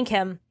wants to thank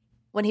him.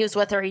 When he was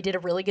with her, he did a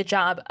really good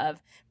job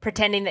of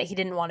pretending that he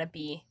didn't want to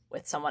be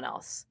with someone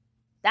else.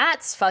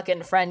 That's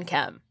fucking friend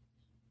chem.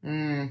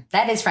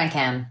 That is friend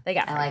chem. They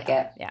got I like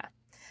it. Yeah.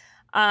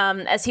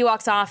 As he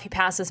walks off, he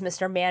passes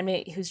Mr.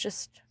 Manmeat, who's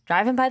just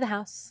driving by the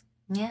house.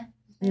 Yeah.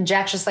 And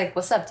Jack's just like,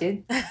 what's up,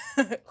 dude?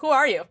 Who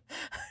are you?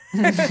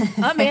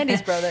 I'm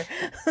Andy's brother.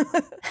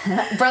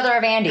 Brother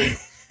of Andy.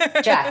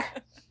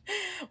 Jack.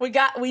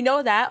 We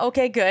know that.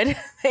 Okay, good.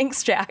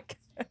 Thanks, Jack.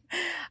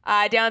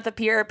 Down at the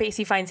pier,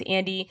 Pacey finds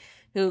Andy,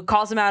 who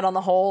calls him out on the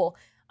whole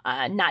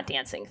not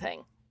dancing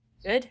thing.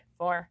 Good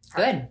for her.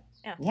 Good.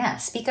 Yeah.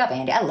 Speak up,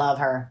 Andy. I love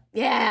her.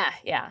 Yeah.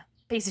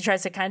 Pacey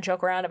tries to kind of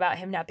joke around about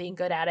him not being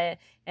good at it.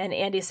 And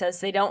Andy says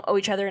they don't owe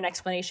each other an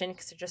explanation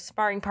because they're just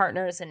sparring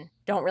partners and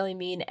don't really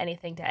mean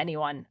anything to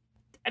anyone.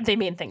 They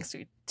mean things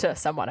to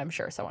someone, I'm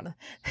sure. Someone.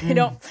 They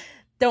don't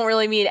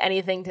really mean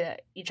anything to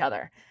each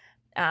other.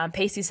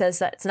 Pacey says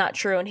that it's not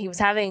true. And he was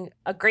having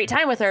a great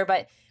time with her.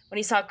 But when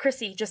he saw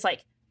Chrissy, he just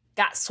like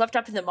got swept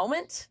up in the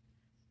moment,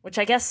 which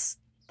I guess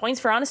points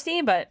for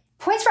honesty. But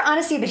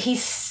he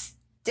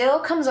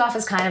still comes off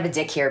as kind of a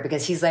dick here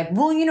because he's like,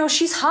 well,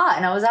 she's hot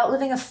and I was out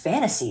living a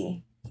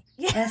fantasy.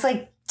 Yeah. And it's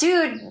like,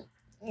 dude,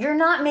 you're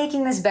not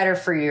making this better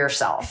for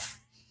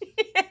yourself.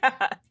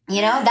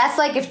 Yeah. That's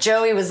like if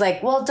Joey was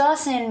like, well,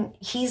 Dawson,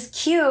 he's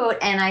cute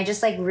and I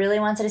just like really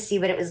wanted to see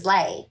what it was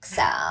like.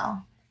 So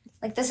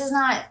like, this is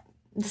not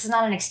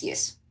an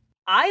excuse.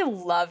 I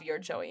love your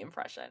Joey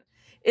impression.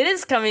 It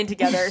is coming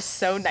together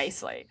so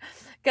nicely.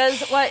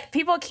 Because what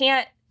people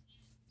can't,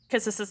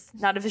 because this is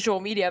not a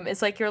visual medium,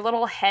 is like your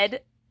little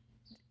head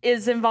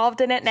is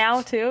involved in it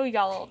now, too. You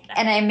got a little neck.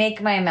 And I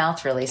make my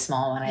mouth really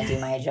small when I do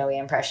my Joey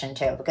impression,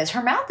 too, because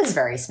her mouth is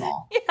very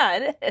small. Yeah,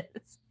 it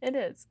is. It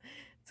is.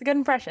 It's a good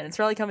impression. It's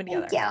really coming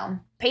together. Yeah.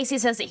 Pacey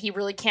says that he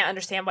really can't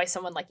understand why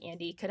someone like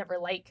Andy could ever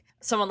like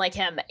someone like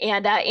him.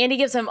 And Andy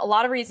gives him a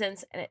lot of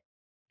reasons, and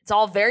it's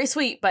all very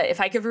sweet, but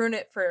if I could ruin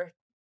it for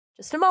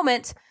just a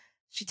moment...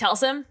 She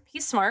tells him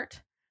he's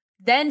smart.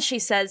 Then she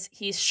says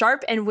he's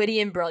sharp and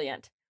witty and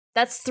brilliant.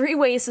 That's 3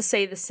 ways to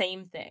say the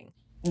same thing.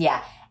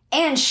 Yeah.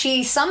 And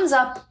she sums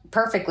up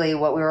perfectly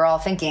what we were all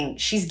thinking.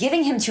 She's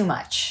giving him too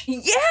much.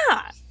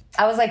 Yeah.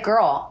 I was like,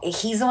 girl,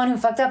 he's the one who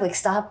fucked up. Like,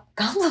 stop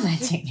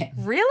complimenting him.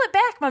 Reel it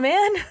back, my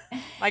man.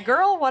 My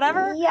girl,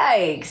 whatever.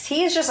 Yikes.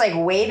 He's just like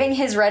waving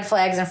his red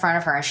flags in front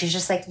of her. And she's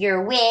just like,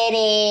 you're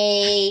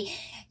witty.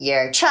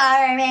 You're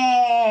charming.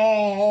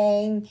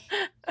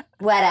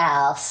 What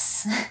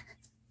else?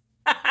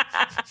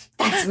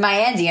 That's my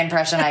Andy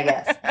impression, I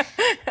guess.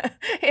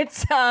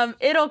 It's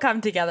it'll come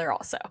together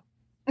also.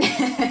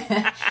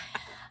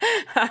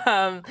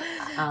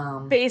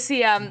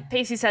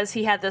 Pacey says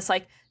he had this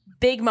like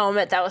big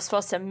moment that was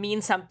supposed to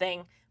mean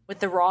something with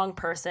the wrong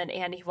person,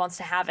 and he wants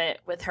to have it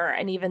with her.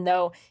 And even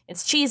though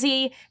it's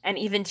cheesy, and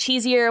even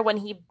cheesier when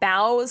he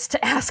bows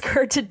to ask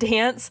her to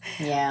dance,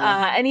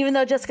 and even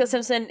though Jessica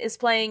Simpson is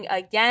playing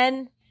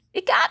again,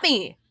 It got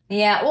me.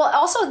 Yeah. Well,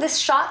 also this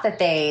shot that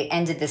they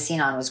ended the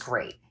scene on was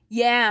great.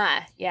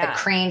 Yeah. The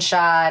crane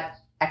shot,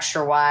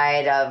 extra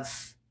wide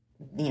of,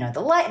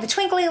 the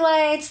twinkly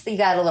lights. You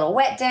got a little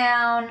wet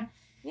down.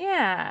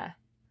 Yeah.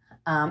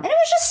 And it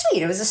was just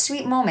sweet. It was a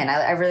sweet moment.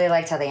 I really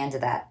liked how they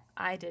ended that.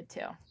 I did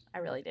too. I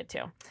really did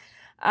too.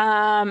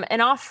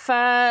 And off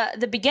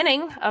the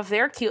beginning of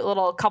their cute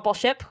little couple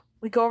ship,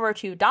 we go over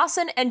to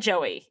Dawson and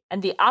Joey,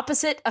 and the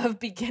opposite of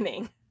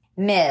beginning.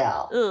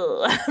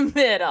 Middle.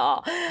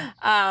 Middle.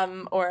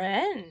 Or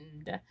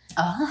end.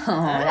 Oh,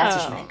 that's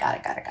what you meant. Got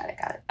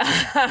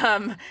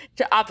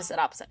it.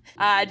 Opposite.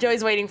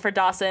 Joey's waiting for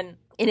Dawson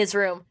in his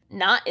room,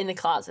 not in the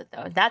closet,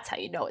 though. That's how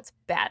you know it's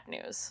bad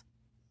news.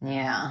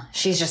 Yeah.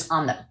 She's just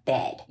on the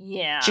bed.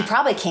 Yeah. She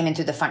probably came in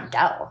through the front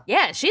door.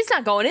 Yeah, she's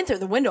not going in through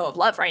the window of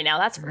love right now,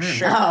 that's for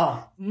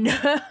sure.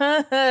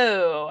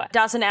 No.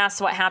 Dawson asks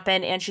what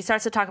happened, and she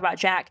starts to talk about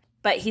Jack,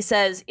 but he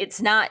says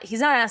he's not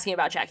asking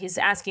about Jack. He's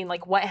asking,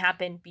 like, what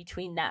happened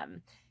between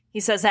them.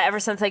 He says that ever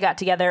since they got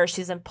together,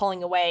 she's been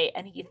pulling away,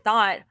 and he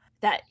thought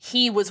that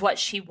he was what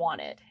she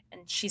wanted.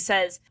 And she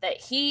says that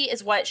he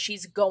is what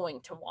she's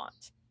going to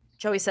want.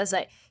 Joey says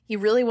that he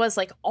really was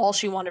like all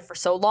she wanted for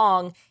so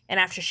long.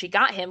 And after she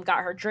got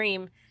her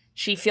dream,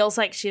 she feels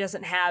like she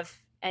doesn't have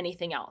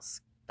anything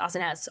else.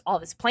 Dawson has all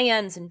of his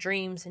plans and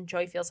dreams, and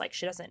Joey feels like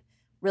she doesn't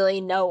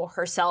really know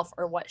herself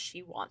or what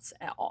she wants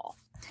at all.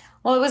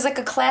 Well, it was like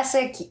a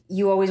classic,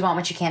 you always want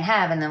what you can't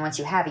have, and then once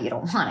you have it, you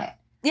don't want it.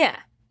 Yeah.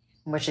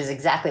 Which is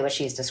exactly what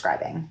she's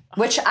describing.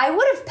 Which I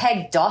would have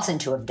pegged Dawson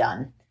to have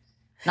done,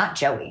 not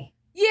Joey.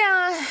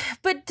 Yeah,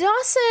 but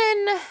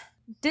Dawson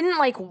didn't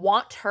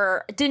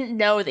didn't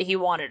know that he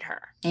wanted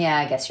her. Yeah,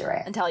 I guess you're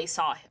right. Until he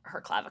saw her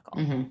clavicle.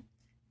 Mm-hmm.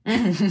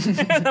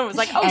 I was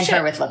like, oh, and shit.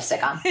 her with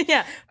lipstick on.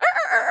 Yeah.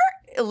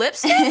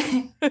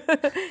 Lipstick?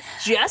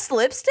 Just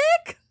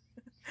lipstick?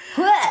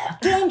 Whoa,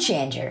 game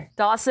changer.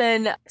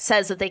 Dawson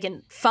says that they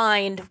can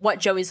find what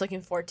Joey's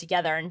looking for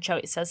together, and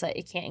Joey says that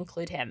it can't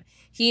include him.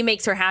 He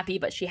makes her happy,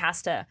 but she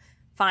has to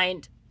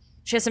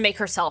make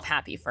herself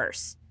happy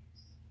first.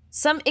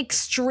 Some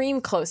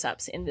extreme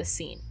close-ups in this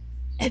scene.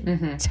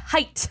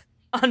 Tight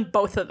on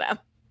both of them.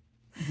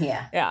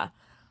 Yeah. Yeah.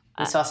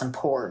 We saw some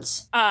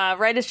pores.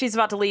 Right as she's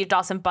about to leave,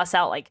 Dawson busts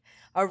out like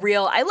a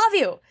real "I love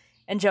you,"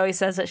 and Joey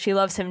says that she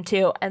loves him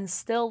too, and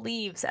still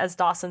leaves as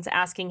Dawson's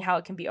asking how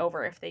it can be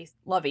over if they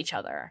love each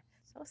other.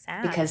 So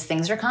sad. Because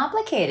things are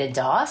complicated,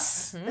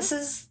 Doss. Mm-hmm.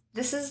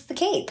 This is the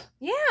Cape.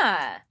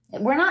 Yeah.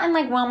 We're not in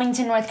like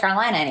Wilmington, North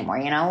Carolina anymore.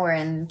 We're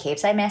in Cape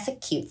Side,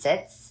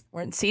 Massachusetts.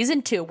 We're in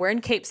season 2. We're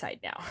in Cape Side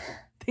now.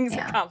 Things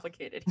are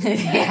complicated.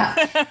 Yeah.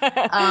 But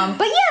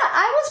yeah,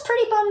 I was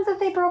pretty bummed that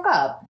they broke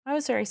up. I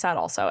was very sad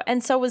also.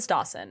 And so was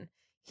Dawson.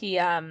 He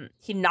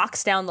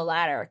knocks down the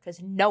ladder because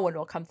no one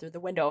will come through the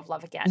window of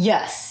love again.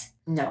 Yes.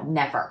 No,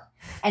 never.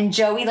 And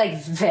Joey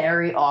like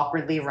very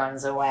awkwardly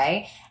runs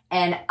away.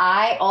 And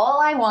all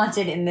I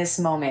wanted in this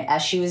moment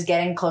as she was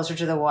getting closer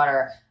to the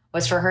water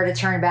was for her to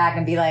turn back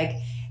and be like,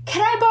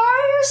 "Can I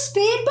borrow your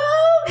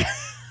speedboat?"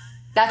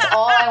 That's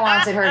all I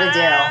wanted her to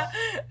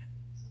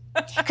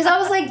do. Because I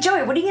was like,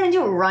 Joey, what are you going to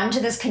do? Run to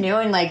this canoe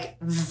and like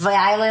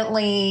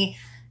violently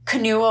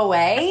canoe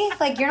away?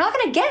 Like, you're not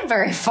going to get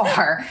very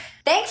far.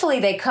 Thankfully,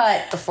 they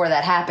cut before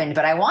that happened,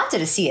 but I wanted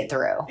to see it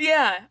through.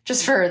 Yeah.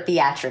 Just for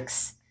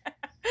theatrics.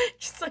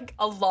 Just like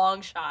a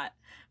long shot.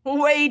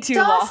 Way too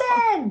Dawson,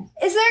 long.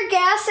 Is there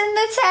gas in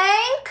the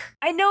tank?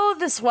 I know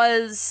this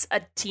was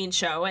a teen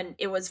show and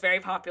it was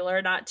very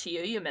popular. Not to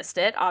you. You missed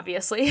it,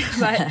 obviously.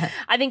 But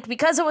I think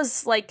because it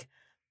was like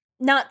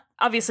not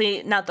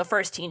the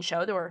first teen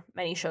show. There were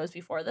many shows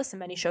before this and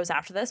many shows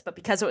after this. But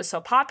because it was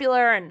so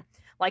popular and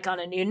like on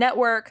a new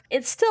network,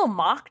 it's still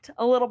mocked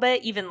a little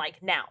bit. Even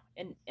like now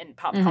in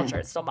pop culture,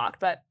 it's still mocked.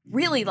 But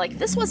really, like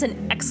this was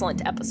an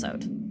excellent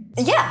episode.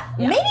 Yeah.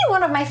 Maybe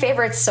one of my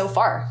favorites so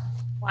far.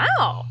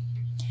 Wow.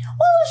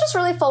 Well, it was just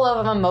really full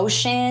of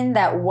emotion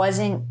that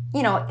wasn't,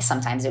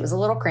 sometimes it was a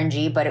little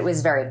cringy, but it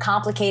was very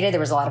complicated. There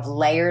was a lot of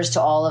layers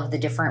to all of the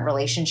different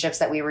relationships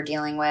that we were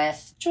dealing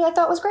with, which I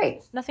thought was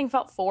great. Nothing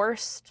felt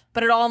forced,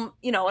 but it all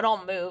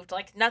moved.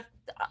 Like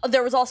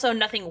there was also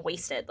nothing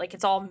wasted. Like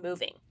it's all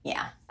moving.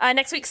 Yeah.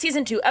 Next week,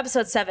 season 2,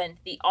 episode 7,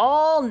 The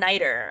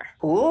All-Nighter.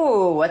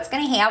 Ooh, what's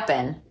going to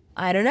happen?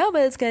 I don't know,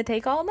 but it's going to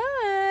take all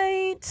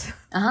night.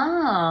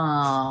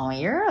 Oh,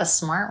 you're a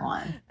smart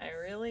one. I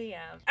really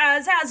am.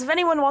 Zaz, if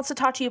anyone wants to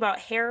talk to you about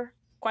hair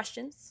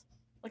questions,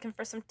 looking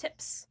for some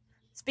tips,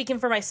 speaking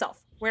for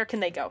myself, where can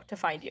they go to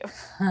find you?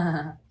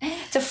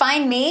 To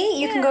find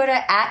me, you can go to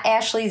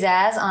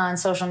 @AshleyZaz on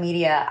social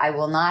media. I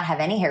will not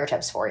have any hair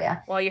tips for you.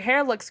 Well, your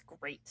hair looks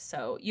great,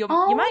 so you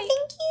might.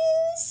 Thank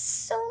you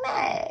so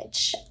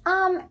much.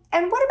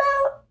 And what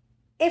about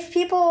if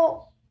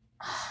people...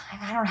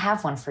 I don't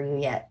have one for you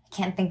yet. I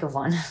can't think of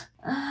one.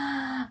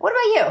 What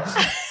about you?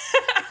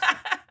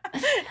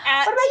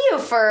 What about you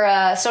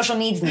for social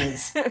needs?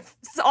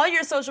 All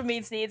your social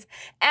needs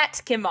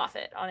 @Kim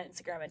Moffitt on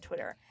Instagram and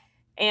Twitter.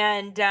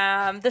 And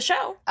the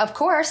show. Of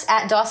course,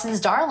 @Dawson's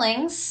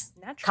Darlings.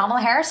 Naturally.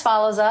 Kamala Harris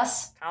follows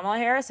us. Kamala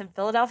Harris and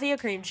Philadelphia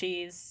cream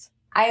cheese.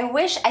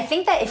 I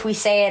think that if we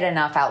say it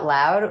enough out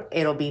loud,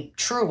 it'll be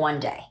true one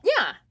day.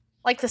 Yeah.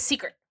 Like The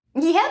Secret.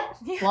 Yep.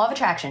 Yeah. Law of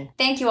attraction.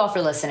 Thank you all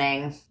for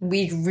listening.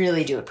 We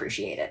really do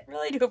appreciate it.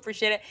 Really do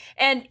appreciate it.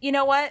 And you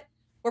know what?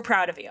 We're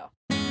proud of you.